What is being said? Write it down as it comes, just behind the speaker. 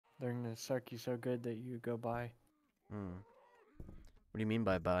They're gonna suck you so good that you go by. Hmm. What do you mean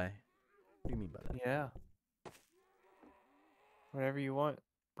by buy? What do you mean by that? Yeah. Whatever you want,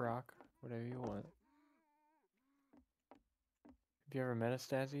 Brock. Whatever you want. Have you ever met a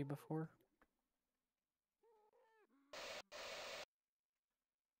Stazzy before?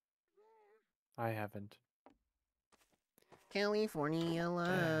 I haven't. California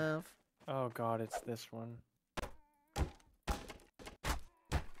love. Oh god, it's this one.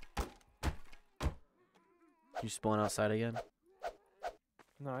 You spawn outside again?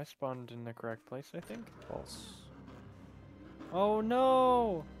 No, I spawned in the correct place, I think. False. Oh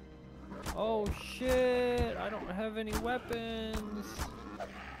no! Oh shit! I don't have any weapons!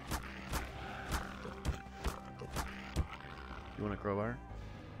 You want a crowbar?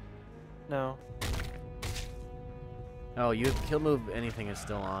 No. Oh, you kill move anything is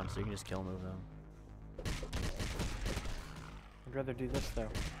still on, so you can just kill move them. I'd rather do this though.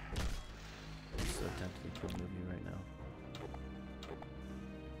 I'm so tempted to kill move you right now.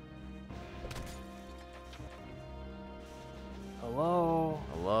 Hello?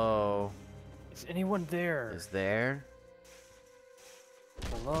 Hello? Is anyone there? Is there?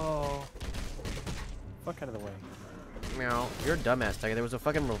 Hello? Fuck out of the way. Meow. You're a dumbass, Tiger. There was a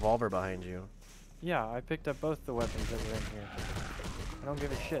fucking revolver behind you. Yeah, I picked up both the weapons that were in here. I don't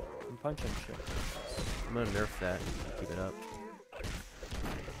give a shit. I'm punching shit. I'm gonna nerf that. Keep it up.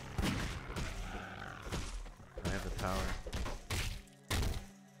 I have the power.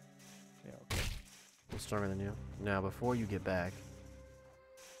 Yeah, okay. I'm stronger than you. Now, before you get back,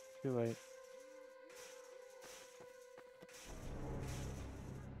 Too late.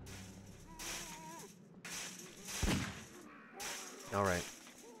 alright.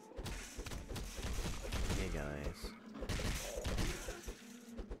 Hey guys.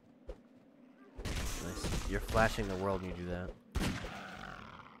 Nice. You're flashing the world when you do that.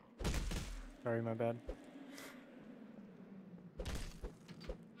 Sorry, my bad.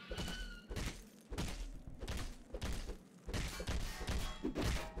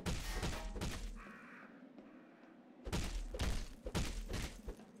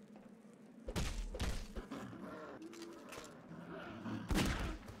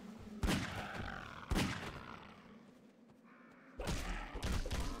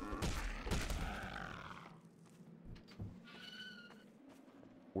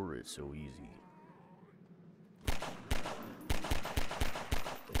 Or it's so easy.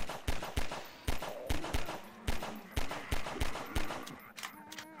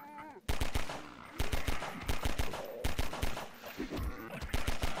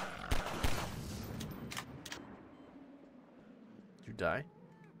 Did you die?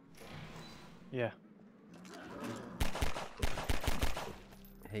 Yeah.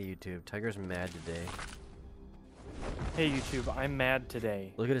 Hey YouTube, Tiger's mad today. Hey YouTube, I'm mad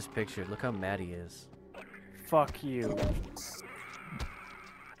today. Look at his picture. Look how mad he is. Fuck you.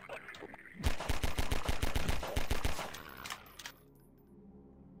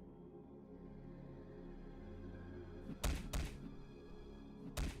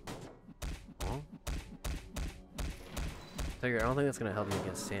 Huh? Tiger, I don't think that's gonna help you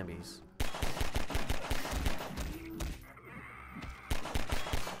against Sambies.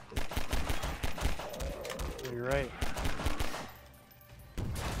 You're right.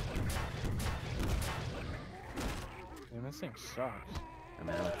 Man, this thing sucks. I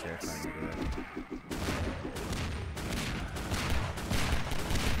mean, I'm terrifying to do it.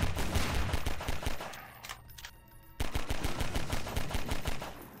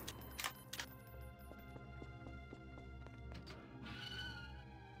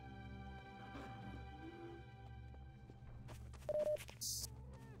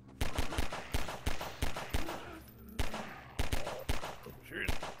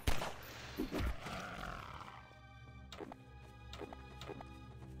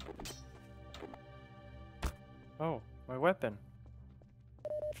 Oh, my weapon.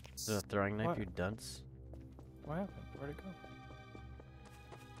 Is it a throwing knife, What? you dunce? What happened? Where'd it go?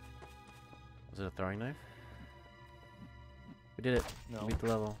 Was it a throwing knife? We did it. No. We beat the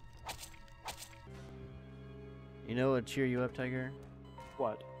level. You know what would cheer you up, Tiger?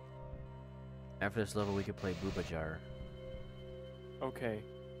 What? After this level, we could play Booba Jar. Okay.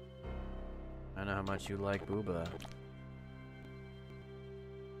 I know how much you like Booba.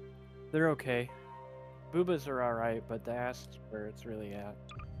 They're okay. Boobas are alright, but the ass is where it's really at.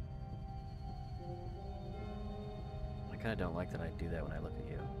 I kind of don't like that I do that when I look at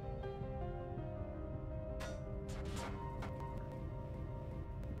you.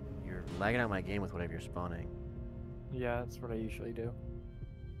 You're lagging out my game with whatever you're spawning. Yeah, that's what I usually do.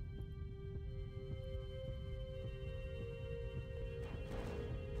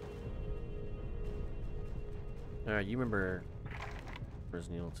 Alright, you remember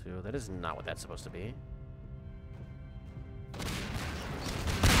Resident Evil 2. That is not what that's supposed to be.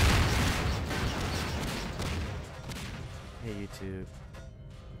 Hey, YouTube.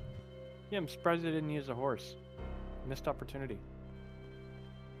 Yeah, I'm surprised they didn't use a horse. Missed opportunity.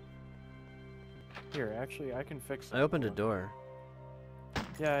 Here, actually, I can fix it. I opened a door.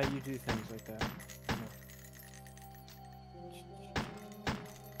 Yeah, you do things like that.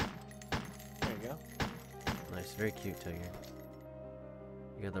 There you go. Nice, very cute, Tiger.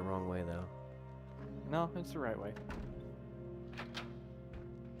 You got the wrong way, though. No, it's the right way.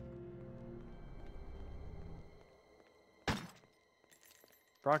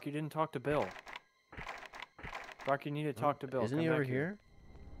 Brock, you didn't talk to Bill. Brock, you need to talk to Bill. Isn't Come he over back here?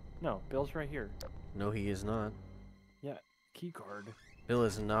 No, Bill's right here. No, he is not. Yeah, key card. Bill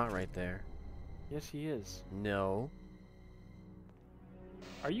is not right there. Yes, he is. No.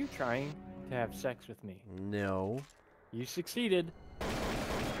 Are you trying to have sex with me? No. You succeeded.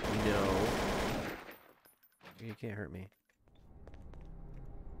 No. You can't hurt me.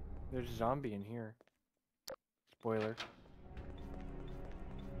 There's a zombie in here. Spoiler.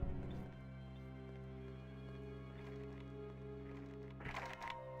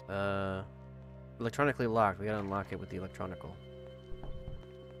 Electronically locked. We gotta unlock it with the electronical.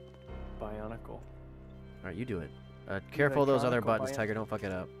 Bionicle. Alright, you do it. Careful of those other Electronical buttons, Tiger. Don't fuck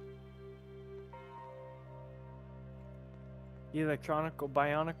it up. Electronical,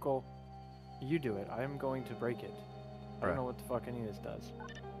 bionicle. You do it. I'm going to break it. I don't know what the fuck any of this does.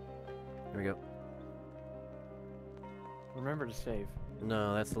 Here we go. Remember to save.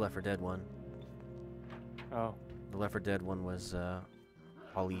 No, that's the Left 4 Dead one. Oh. The Left 4 Dead one was,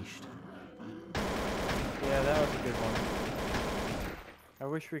 polished. Yeah, that was a good one. I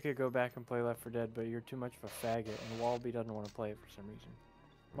wish we could go back and play Left 4 Dead, but you're too much of a faggot, and Wallaby doesn't want to play it for some reason.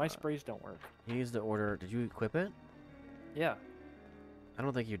 My sprays don't work. He needs to order... Did you equip it? Yeah. I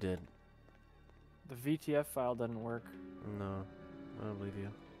don't think you did. The VTF file doesn't work. No. I don't believe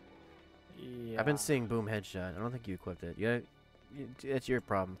you. Yeah. I've been seeing Boom Headshot. I don't think you equipped it. Yeah, it's your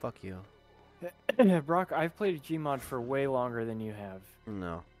problem. Fuck you. Brock, I've played Gmod for way longer than you have.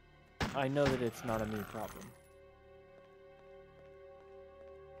 No. I know that it's not a me problem.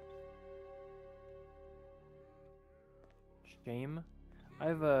 Shame? I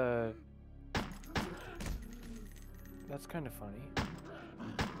have a... That's kind of funny.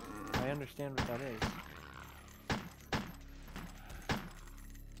 I understand what that is.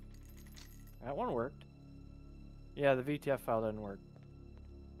 That one worked. Yeah, the VTF file doesn't work.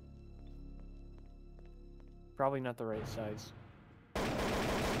 Probably not the right size.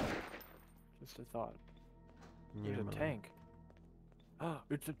 Just a thought. There's a tank. Ah,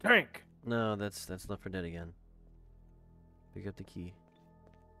 it's a tank! No, that's Left 4 Dead again. Pick up the key.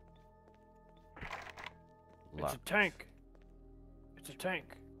 It's a tank! It's a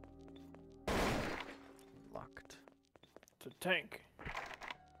tank! Locked. It's a tank.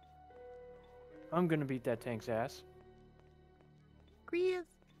 I'm gonna beat that tank's ass. Grease.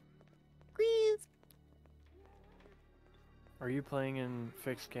 Grease. Are you playing in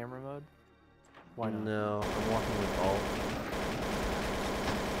fixed camera mode? Why not? No, I'm walking with Alt.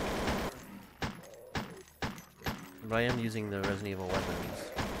 But I am using the Resident Evil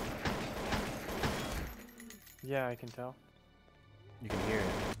weapons. Yeah, I can tell. You can hear it.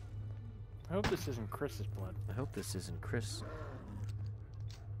 I hope this isn't Chris's blood. I hope this isn't Chris.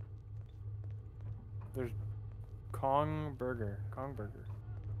 There's Kong Burger. Kong Burger.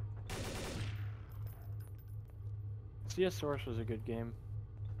 CS Source was a good game.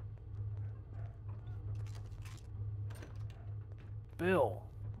 Bill.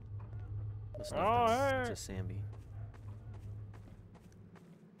 Listen, Oh, that's hey. just Samby.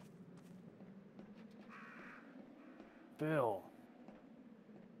 Bill.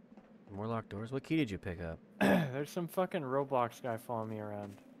 More locked doors? What key did you pick up? There's some fucking Roblox guy following me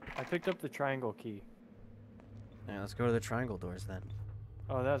around. I picked up the triangle key. Yeah, let's go to the triangle doors then.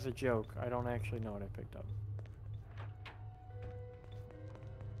 Oh, that was a joke. I don't actually know what I picked up.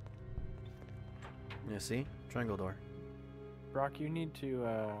 Yeah, see? Triangle door. Brock, you need to,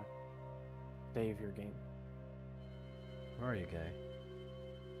 save your game. Where are you, guy?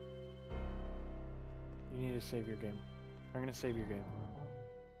 You need to save your game. I'm gonna save your game.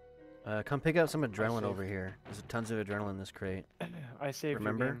 Come pick up some adrenaline saved. over here. There's tons of adrenaline in this crate. I saved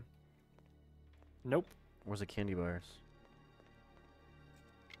Remember? your game. Nope. Where's the candy bars?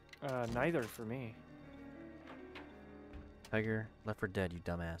 Neither for me. Tiger, Left 4 Dead, you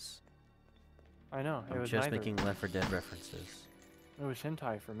dumbass. I know, it I'm was just neither. making Left 4 Dead references. It was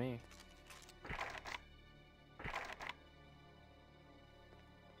hentai for me.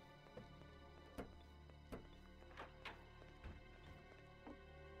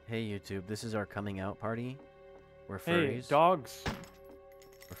 Hey YouTube, this is our coming out party. We're Hey, furries. dogs.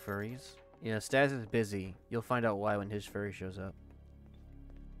 We're furries. Yeah, Staz is busy. You'll find out why when his furry shows up.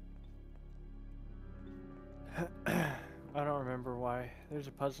 I don't remember why. There's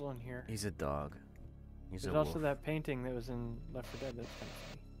a puzzle in here. He's a dog. He's There's a also wolf. that painting that was in Left 4 Dead. That's kind of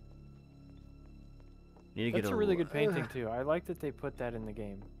funny. We need to That's get a really good painting too. I like that they put that in the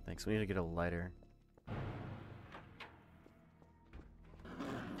game. Thanks. We need to get a lighter.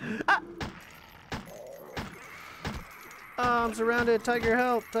 Oh, I'm surrounded. Tiger,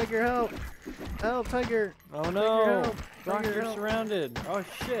 help! Tiger, help! Help, Tiger! Oh Tiger, no! help! Rock, Tiger, you're help! surrounded. Oh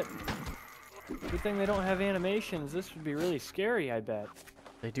shit! Good thing they don't have animations. This would be really scary, I bet.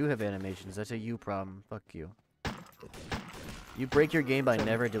 They do have animations. That's a you problem. Fuck you. You break your game by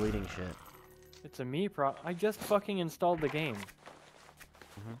never deleting shit. It's a me I just fucking installed the game.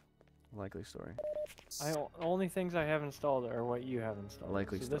 Likely story. Only things I have installed are what you have installed.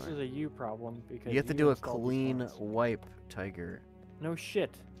 Likely so this story. is a you problem because You have to do a installed these clean ones. wipe, Tiger. No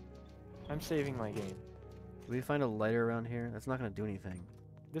shit. I'm saving my game. Can we find a lighter around here? That's not gonna do anything.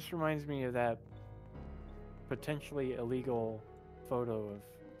 This reminds me of that potentially illegal photo of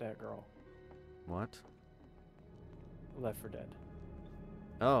that girl. What? Left 4 Dead.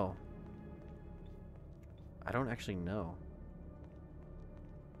 Oh. I don't actually know.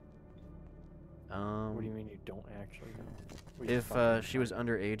 What do you mean you don't actually know? What are you If fucking she was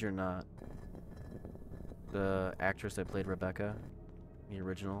underage or not. The actress that played Rebecca, the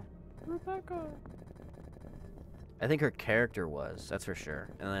original. Rebecca. I think her character was, that's for sure.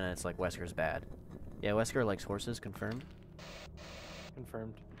 And then it's like Wesker's bad. Yeah, Wesker likes horses, confirmed.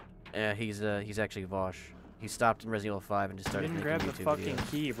 Confirmed. Yeah, he's actually Vosh. He stopped in Resident Evil 5 and just You started didn't making grab the YouTube fucking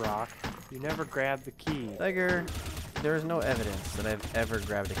videos. key, Brock. You never grabbed the key. Tiger, there is no evidence that I've ever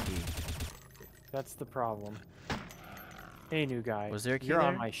grabbed a key. That's the problem. Hey, new guy. Was there a key You're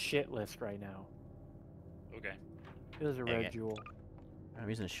on there? my shit list right now. Okay. There's a Dang red it. jewel. I'm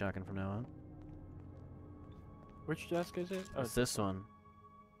using a shotgun from now on. Which desk is it? Oh, It's this one.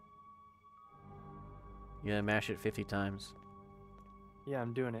 Yeah, mash it 50 times. yeah,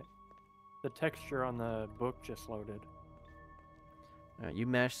 I'm doing it. The texture on the book just loaded. Alright, you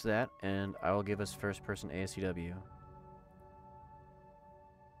mash that, and I will give us first person ASCW.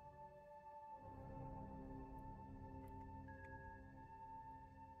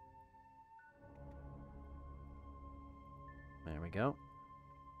 There we go.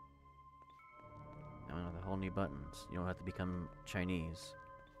 Now I know the whole new buttons. You don't have to become Chinese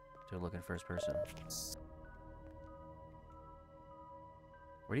to look in first person.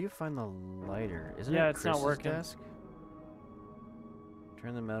 Where do you find the lighter? Isn't Yeah, it it's not Chris's working. desk?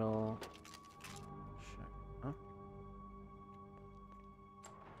 Turn the metal. Huh?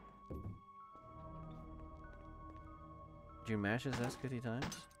 Did you mash his desk 50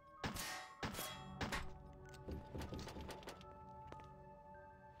 times?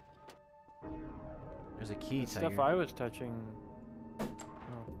 There's a key, The Tiger. stuff I was touching.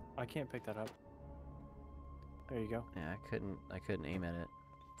 Oh, I can't pick that up. There you go. Yeah, I couldn't aim at it.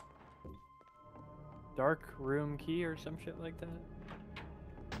 Dark room key or some shit like that.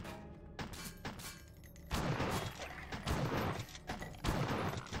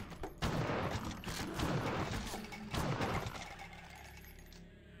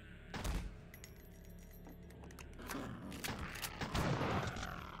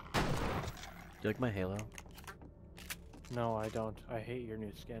 Do you like my halo? No, I don't. I hate your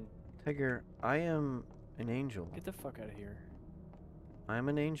new skin. Tiger, I am an angel. Get the fuck out of here. I'm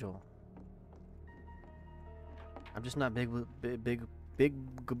an angel. I'm just not big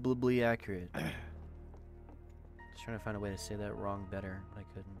accurate. Just trying to find a way to say that wrong better, but I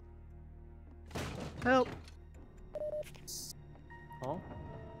couldn't. Help! Oh?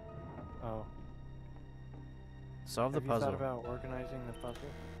 Oh. Solve the Have puzzle. you thought about organizing the puzzle?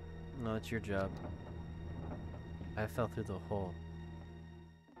 No, it's your job. I fell through the hole.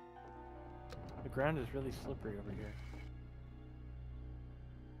 The ground is really slippery over here.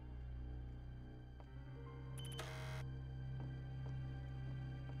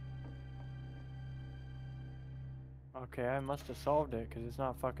 Okay, I must have solved it because it's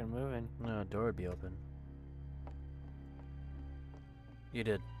not fucking moving. No, door would be open. You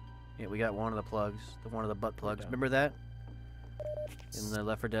did. Yeah, we got one of the plugs. One of the butt plugs. done. Remember that? In the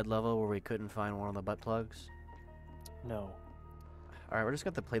Left 4 Dead level where we couldn't find one of the butt plugs? No. Alright, we're just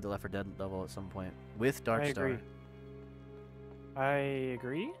gonna have to play the Left 4 Dead level at some point. With Dark I Star. agree. I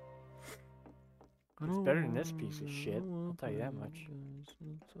agree. It's better than this piece of shit, I'll tell you that much.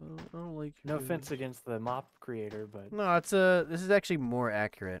 I don't like No you. offense against the mop creator, but No, this is actually more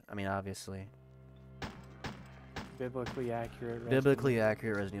accurate. I mean, obviously. Biblically accurate. Biblically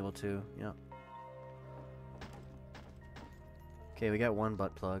accurate Resident Evil 2. Yeah. Okay, we got one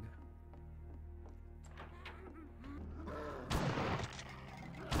butt plug.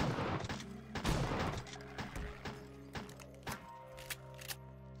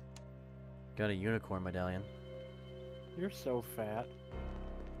 Got a unicorn medallion. You're so fat.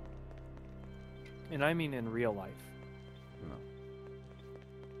 And I mean in real life. No.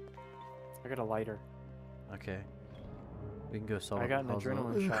 I got a lighter. Okay. We can go solve I a got an puzzle.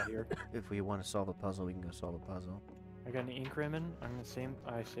 adrenaline shot here. If we want to solve a puzzle, we can go solve a puzzle. I got an ink ribbon. I'm gonna save.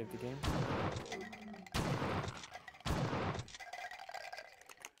 I saved the game. I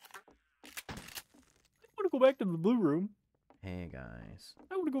want to go back to the blue room. Hey guys.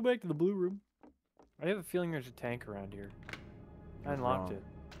 I want to go back to the blue room. I have a feeling there's a tank around here. I You're unlocked wrong. it.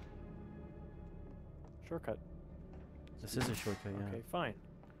 Shortcut. This is a shortcut, yeah. Okay, fine.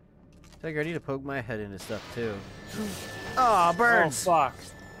 Tiger, I need to poke my head into stuff too. Aw, birds! Oh, fuck.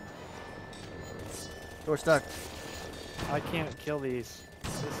 Door stuck. I can't kill these.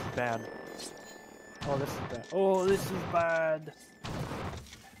 This is bad. Oh, this is bad. Oh, this is bad.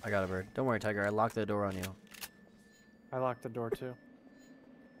 I got a bird. Don't worry, Tiger. I locked the door on you. I locked the door too.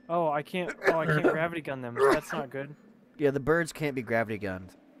 Oh, I can't. Oh, I can't gravity gun them. That's not good. Yeah, the birds can't be gravity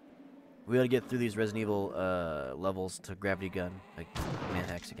gunned. We gotta get through these Resident Evil levels to gravity gun, like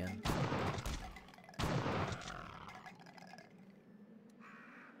Manhex again.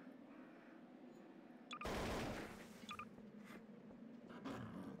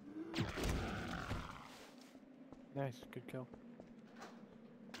 Nice, good kill.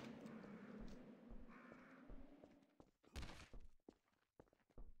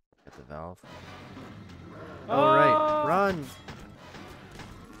 Got the valve. All right, run!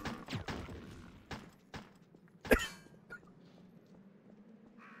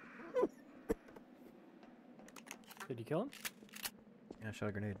 Did you kill him? Yeah, I shot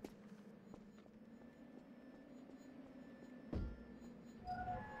a grenade.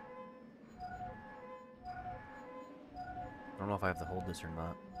 I don't know if I have to hold this or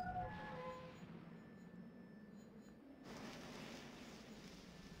not.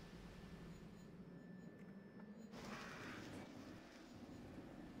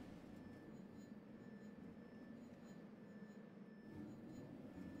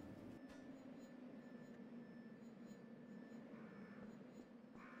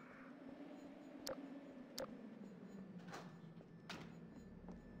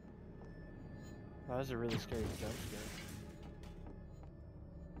 Oh, that was a really scary jump scare.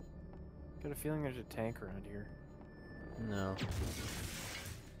 Got a feeling there's a tank around here. No.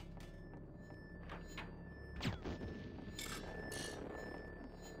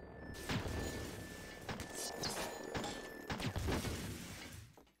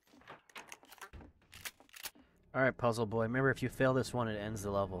 Alright, puzzle boy. Remember, if you fail this one, it ends the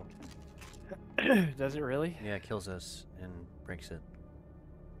level. Does it really? Yeah, it kills us and breaks it.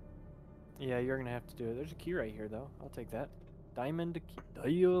 Yeah, you're gonna have to do it. There's a key right here, though. I'll take that. Diamond key.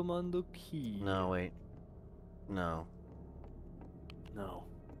 Diamond key. No, wait. No. No.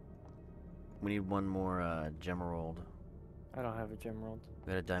 We need one more Gemerald. I don't have a Gemerald.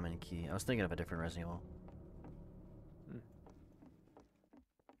 We got a diamond key. I was thinking of a different Resident Evil.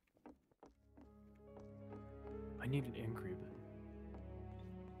 I need an ink ribbon.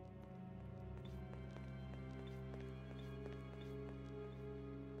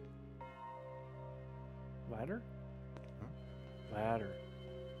 Ladder? Hmm? Ladder.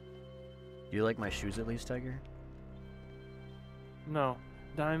 Do you like my shoes at least, Tiger? No.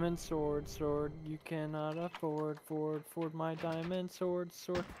 Diamond sword, sword. You cannot afford, ford my diamond sword,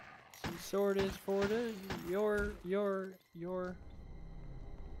 sword. Sword is for the your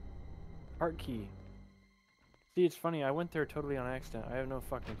heart key. See, it's funny. I went there totally on accident. I have no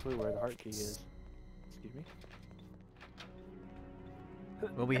fucking clue where the heart key is. Excuse me.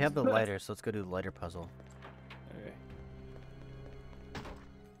 Well, we have the lighter, so let's go do the lighter puzzle. Okay.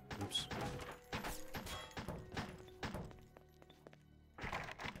 Oops.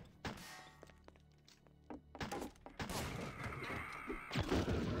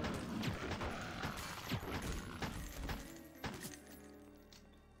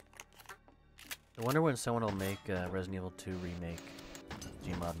 I wonder when someone will make Resident Evil 2 remake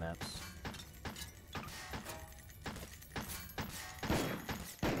Gmod maps.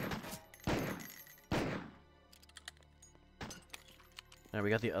 Alright, we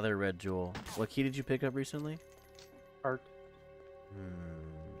got the other red jewel. What key did you pick up recently? Heart.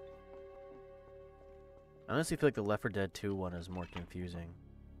 I honestly feel like the Left 4 Dead 2 one is more confusing.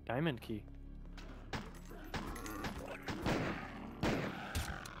 Diamond key.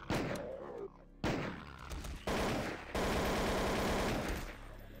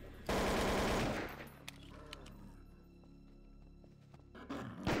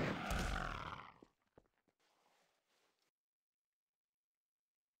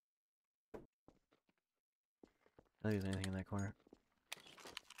 I don't think there's anything in that corner.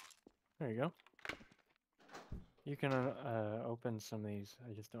 There you go. You can open some of these.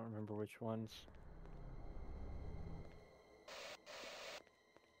 I just don't remember which ones.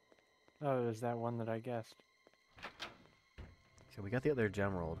 Oh, there's that one that I guessed. Okay, we got the other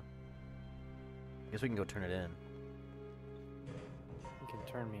gem rolled. Guess we can go turn it in. You can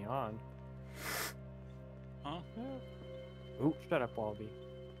turn me on. Huh? Ooh. Shut up, Walby.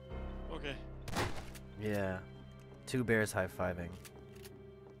 Okay. Yeah. Two bears high-fiving.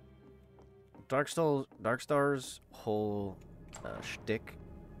 Darkstar's whole shtick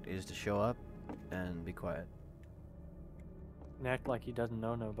is to show up and be quiet. And act like he doesn't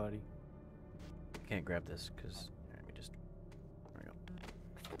know nobody. Can't grab this because let me just. There we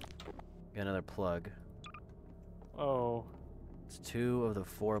go. Got another plug. Oh. It's 2 of the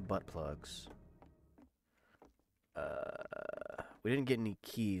 4 butt plugs. We didn't get any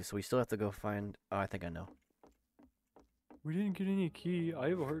keys, so we still have to go find. Oh, I think I know. We didn't get any key. I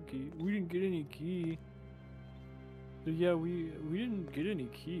have a hard key. We didn't get any key. So yeah, we didn't get any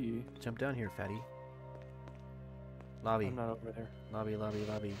key. Jump down here, fatty. Lobby. I'm not over there. Lobby. Doody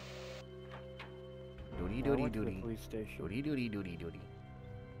No, I doody went to the doody. police station. Doody doody doody doody.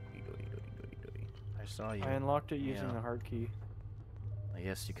 Doody doody doody. I saw you. I unlocked it using Yeah. the hard key. I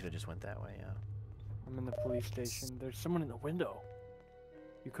guess you could have just went that way, yeah. I'm in the police station. There's someone in the window.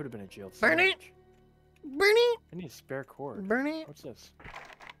 You could have been a jailed Bernie! savage. Bernie! I need a spare cord. Bernie! What's this?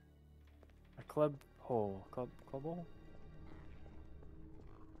 A club hole. Club hole?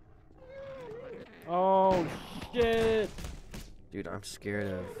 Oh shit! Dude, I'm scared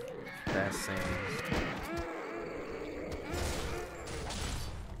of fast things.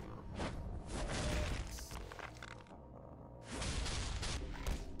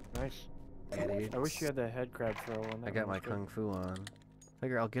 Nice. Yeah, dude. I wish you had the head crab throw one. I That got one my was good. kung fu on.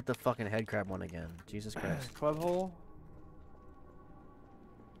 Figure I'll get the fucking head crab one again. Jesus Christ. Club hole?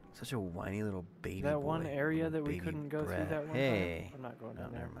 Such a whiny little baby That boy. one area Little that we baby couldn't go brat. through that one Hey. time? I'm not going No,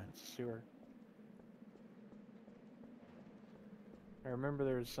 down there. never mind. It's a sewer. I remember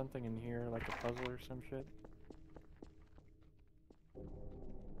there was something in here, like a puzzle or some shit.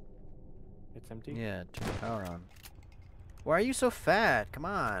 It's empty? Yeah, turn the power on. Why are you so fat? Come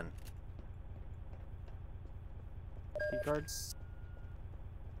on. Key cards?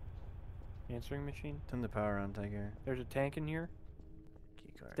 Answering machine? Turn the power on, Tiger. There's a tank in here?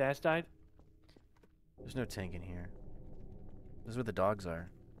 Key card. Stas died? There's no tank in here. This is where the dogs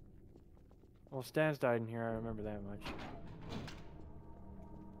are. Well, Stas died in here, I remember that much.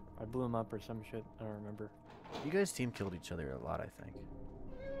 I blew him up or some shit, I don't remember. You guys team killed each other a lot, I think.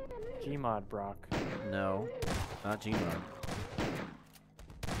 Gmod Brock. No, not Gmod.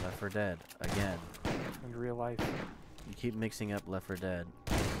 Left 4 Dead again. In real life. You keep mixing up Left 4 Dead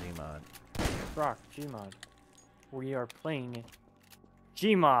and Gmod. Brock, Gmod. We are playing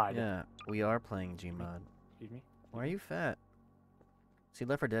Gmod! Yeah, we are playing Gmod. Excuse me? Why are you fat? See,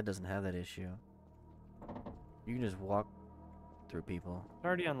 Left 4 Dead doesn't have that issue. You can just walk through people. It's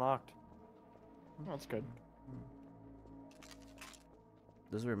already unlocked. Oh, that's good.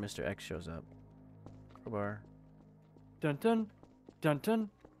 This is where Mr. X shows up. Crowbar. Dun dun! Dun dun!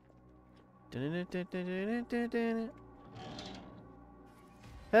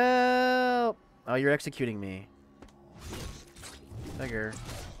 Help! Oh, you're executing me. Tiger.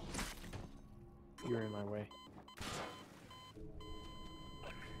 You're in my way.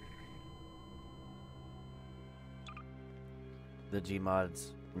 The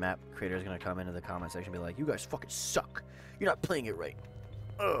Gmod's map creator is gonna come into the comment section and be like, "You guys fucking suck. You're not playing it right."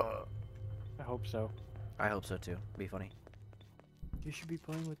 Ugh. I hope so. I hope so too. Be funny. You should be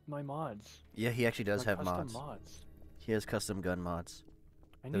playing with my mods. Yeah, he actually does My have custom mods. He has custom gun mods,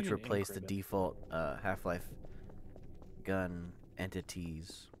 I need which an replace the ink ribbon. default Half-Life gun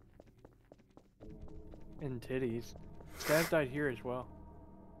entities. And titties. Stas died here as well.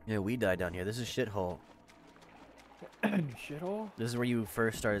 Yeah, we died down here. This is shithole. Shithole? This is where you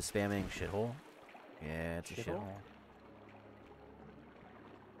first started spamming shithole. Yeah, it's a Shithole? shithole.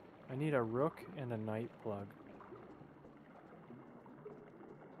 I need a rook and a night plug.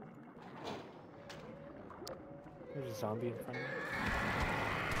 There's a zombie in front of me.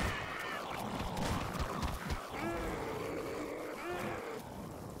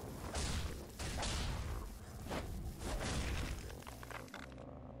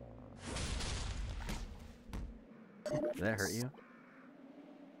 Did that hurt you?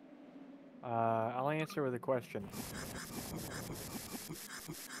 I'll answer with a question.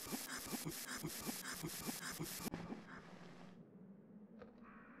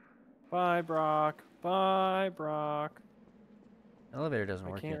 Bye, Brock. Bye, Brock. Elevator doesn't I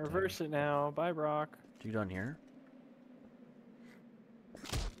work can't yet. reverse it now. Bye, Brock. You done here?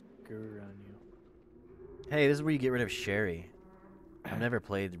 screw on you. Hey, this is where you get rid of Sherry. I've never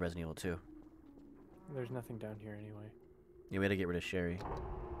played Resident Evil 2. There's nothing down here anyway. Yeah, we had to get rid of Sherry.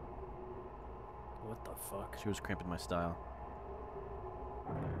 What the fuck? She was cramping my style.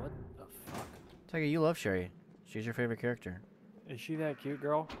 What the fuck? Tiger, you love Sherry. She's your favorite character. Is she that cute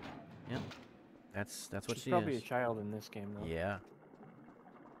girl? Yep. That's what She's she probably is. a child in this game, though. Yeah.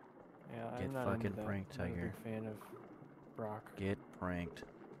 Yeah, Get I'm not fucking into that. pranked, I'm not a Tiger. big fan of Brock. Get pranked.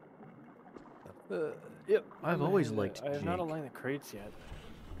 Yep. I've always liked I have not Jake. aligned the crates yet.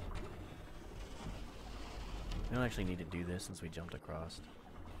 We don't actually need to do this since we jumped across.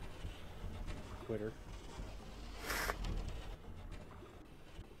 Quitter.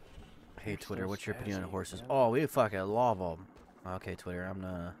 Hey You're Twitter, so what's your opinion on sassy, horses? man. Oh, we fucking love them. Okay, Twitter, I'm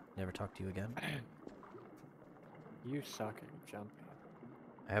gonna never talk to you again. You suck at jumping.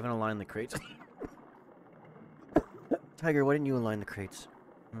 I haven't aligned the crates. Tiger, why didn't you align the crates?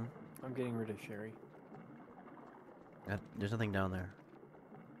 I'm getting rid of Sherry. There's nothing down there.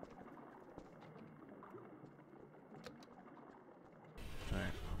 Alright.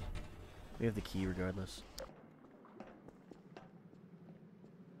 We have the key regardless.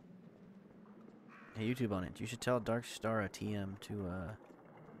 Hey, YouTube on it. You should tell Darkstar TM to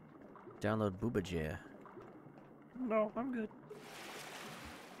download Boobaja. No, I'm good.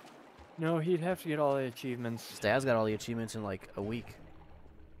 No, he'd have to get all the achievements. Staz got all the achievements in like a week.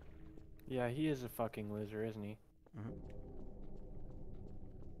 Yeah, he is a fucking loser, isn't he?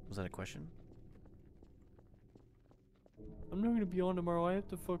 Was that a question? I'm not gonna be on tomorrow. I have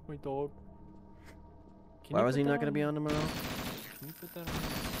to fuck my dog. Can Why you was put he that not going to be on tomorrow? Can you put that on?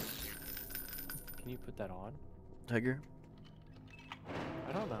 Can you put that on? Tiger?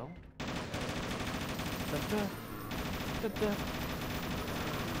 I don't know.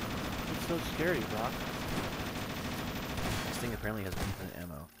 It's so scary, Brock. This thing apparently has infinite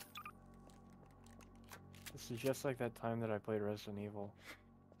ammo. This is just like that time that I played Resident Evil.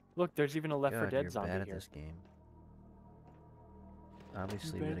 Look, there's even a Left 4 God, Dead you're zombie bad at here. this game.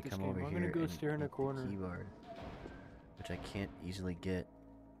 Obviously, bad I'm at gonna this come game. over I'm here gonna go and stare in a eat the corner. keyboard, which I can't easily get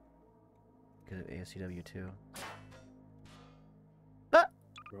because of ASCW 2.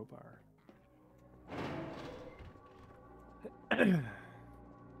 Crowbar.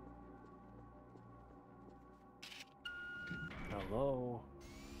 Hello.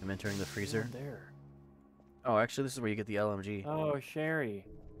 I'm entering the freezer. Someone there. Oh, actually, this is where you get the LMG. Oh, Sherry.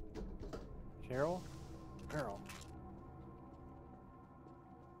 Cheryl? Cheryl.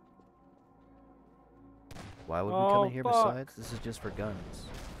 Why would we come Oh, in here fuck. besides? This is just for guns.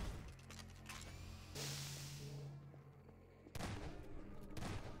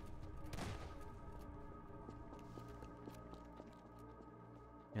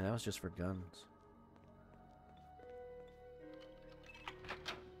 Yeah, that was just for guns.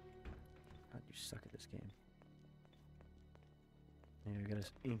 God, you suck at this game. Yeah, you got an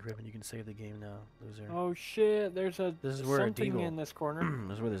ink ribbon. You can save the game now, loser. Oh shit, there's a This is where a something deagle. in this corner.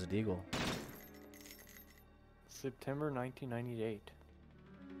 This is where there's a deagle. September 1998.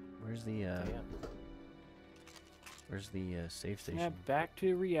 Where's the Damn. Where's the save station? Yeah, back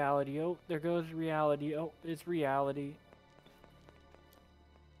to reality. Oh, there goes reality. Oh, it's reality.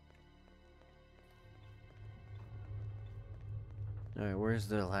 All right, where's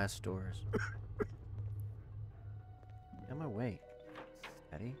the last doors? On my way,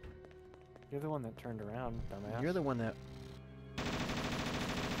 Eddie. You're the one that turned around, dumbass. You're the one that.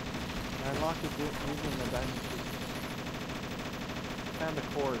 I unlocked it using the diamond key. I found a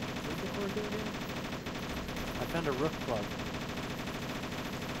cord. Where'd the cord go again? I found a roof plug.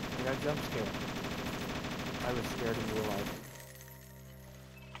 I got jump scared. I was scared in real life.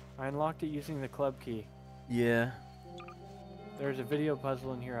 I unlocked it using the club key. Yeah. There's a video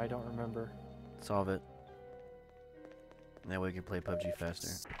puzzle in here I don't remember. Solve it. And that way we can play PUBG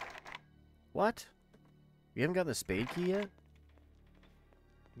faster. What? You haven't got the spade key yet?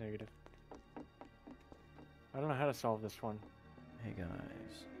 Negative. I don't know how to solve this one. Hey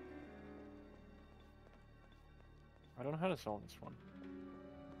guys. I don't know how to solve this one.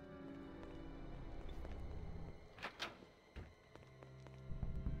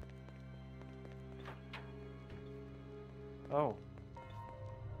 Oh.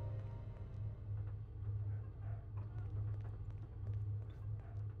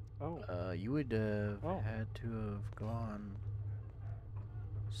 Oh. You would have Oh. had to have gone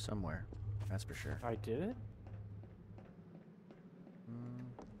somewhere. That's for sure. I did it?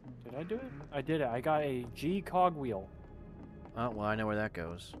 Did I do it? I did it. I got a G cogwheel. Oh, well, I know where that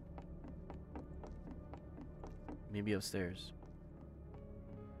goes. Maybe upstairs.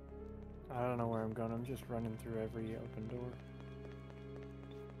 I don't know where I'm going. I'm just running through every open door.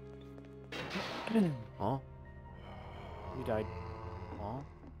 Oh, You died. oh.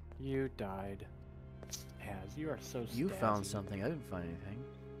 You died. As you are so You found stazzy. something. I didn't find anything.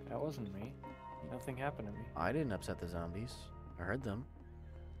 That wasn't me. Nothing happened to me. I didn't upset the zombies. I heard them.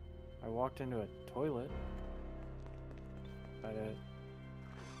 I walked into a toilet. But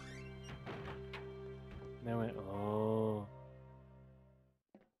then I went, oh.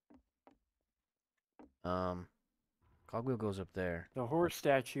 Cogwheel goes up there. The horse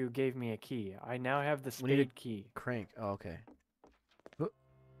statue gave me a key. I now have the We need spade key. Crank. Oh, okay.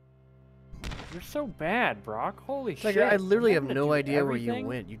 You're so bad, Brock. Holy shit. Tiger, I literally I'm have having to no do idea where you everything?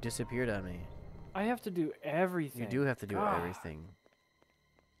 went. You disappeared on me. I have to do everything. You do have to do God, everything.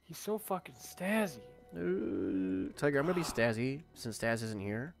 He's so fucking stazzy. Tiger, I'm gonna be Stazzy since Staz isn't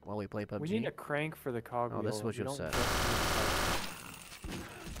here while we play PUBG. We need a crank for the cogwheel. Oh, this is what We you don't said. just need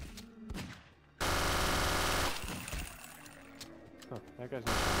a- Oh, that guy's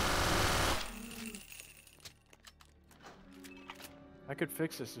not coming. I could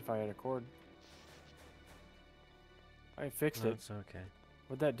fix this if I had a cord. I fixed No, it. it's okay.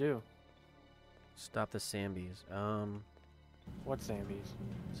 What'd that do? Stop the Sambies. What Zambies?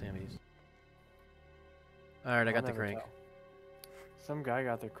 Sambies. Alright, I got the crank. Some guy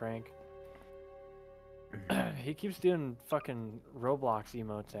got the crank. He keeps doing fucking Roblox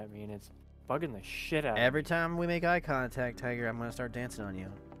emotes at me, and it's bugging the shit out of me. Every time we make eye contact, Tiger, I'm gonna start dancing on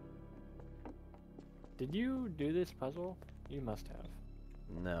you. Did you do this puzzle? You must have.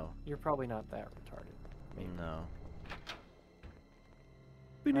 No. You're probably not that retarded. Maybe. No.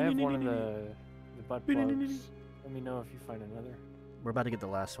 I have one of the butt plugs. Let me know if you find another. We're about to get the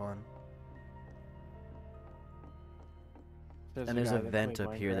last one. Says And the there's guy a that vent played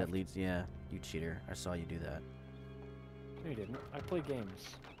up here that Minecraft. leads. Yeah, you cheater. I saw you do that. No, you didn't. I play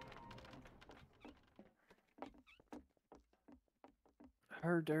games.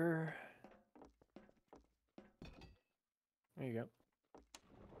 Herder. There you go.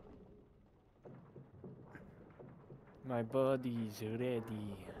 My buddy's ready.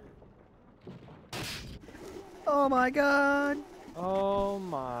 Oh my god! Oh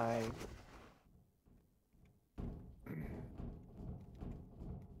my.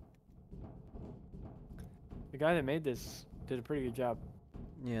 The guy that made this did a pretty good job.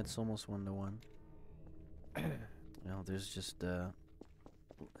 Yeah, it's almost 1-to-1. No, there's just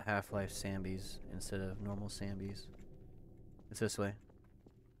Half-Life Sambies instead of normal Sambies. It's this way.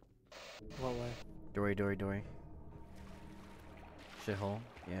 What way? Dory, Dory, Dory. Shithole.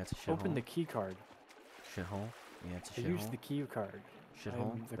 Yeah, it's a shithole. Open the key card. Shithole. Yeah, it's a I used shithole. the key card.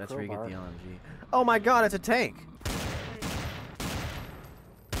 Shithole. the That's where you get the crowbar. LMG. Oh my god, it's a tank!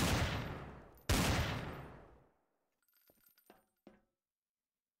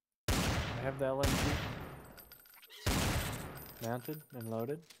 I have the LMG mounted and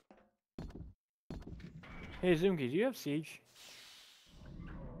loaded. Hey Zoomki, do you have Siege?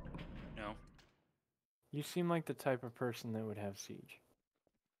 No. You seem like the type of person that would have Siege.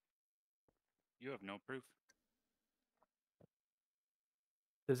 You have no proof.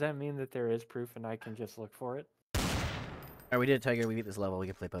 Does that mean that there is proof and I can just look for it? Alright, we did it, Tiger. We beat this level. We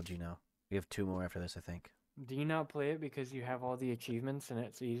can play PUBG now. We have 2 more after this, I think. Do you not play it because you have all the achievements and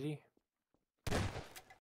it's easy?